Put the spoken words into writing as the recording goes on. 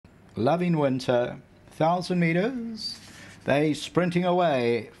Loving Winter, 1,000 meters. They sprinting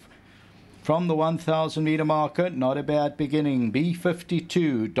away from the 1,000 meter marker. Not a bad beginning.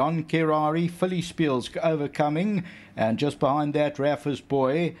 B52, DONQUERARI, Philly Spiels overcoming, and just behind that, Rafa's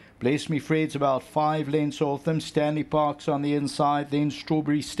Boy. Bless Me Fred's about 5 lengths off them. Stanley Park's on the inside, then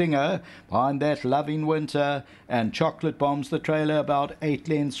Strawberry Stinger. Behind that, Loving Winter, and Chocolate Bomb's the trailer, about 8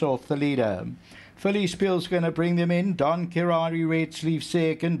 lengths off the leader. Philly Spiel's going to bring them in. DONQUERARI, Red Sleeve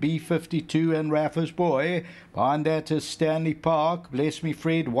second, B52 and Rafa's Boy. Behind that is Stanley Park, Bless Me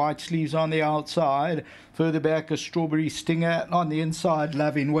Fred, White Sleeves on the outside. Further back is Strawberry Stinger, on the inside,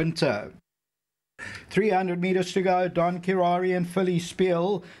 Loving Winter. 300 meters to go. DONQUERARI and Philly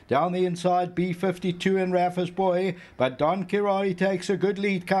Spiel. Down the inside, B52 and Rafa's Boy. But DONQUERARI takes a good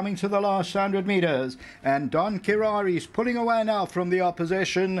lead coming to the last 100 meters. And DONQUERARI is pulling away now from the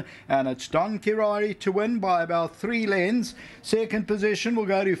opposition. And it's DONQUERARI to win by about 3 lengths. Second position will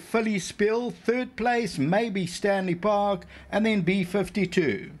go to Philly Spiel. Third place, maybe Stanley Park. And then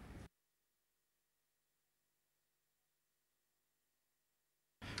B52.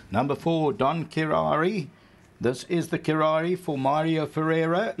 Number 4, DONQUERARI. This is the Kerari for Mario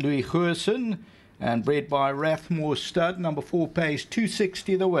Ferreira, Louis Goosen, and bred by Rathmore Stud. Number 4 pays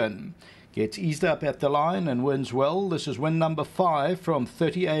 260 the win. Gets eased up at the line and wins well. This is win number 5 from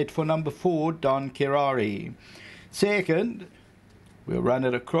 38 for number 4, DONQUERARI. Second, we'll run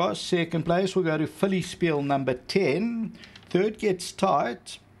it across. Second place will go to Philly Spiel number 10. Third gets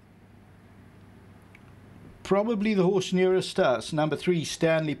tight. Probably the horse nearest us. Number 3,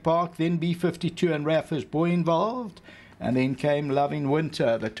 Stanley Park, then B52 and Rafa's Boy involved, and then came Loving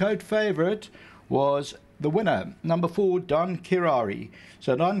Winter. The tote favourite was the winner, number 4, DONQUERARI.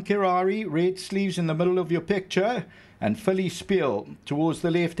 So DONQUERARI, red sleeves in the middle of your picture, and Philly Spiel towards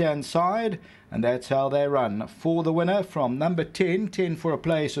the left-hand side, and that's how they run. For the winner from number 10, 10 for a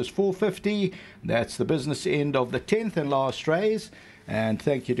place is 450. That's the business end of the 10th and last race, and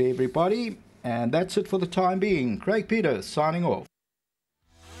thank you to everybody. And that's it for the time being. Craig Peters signing off.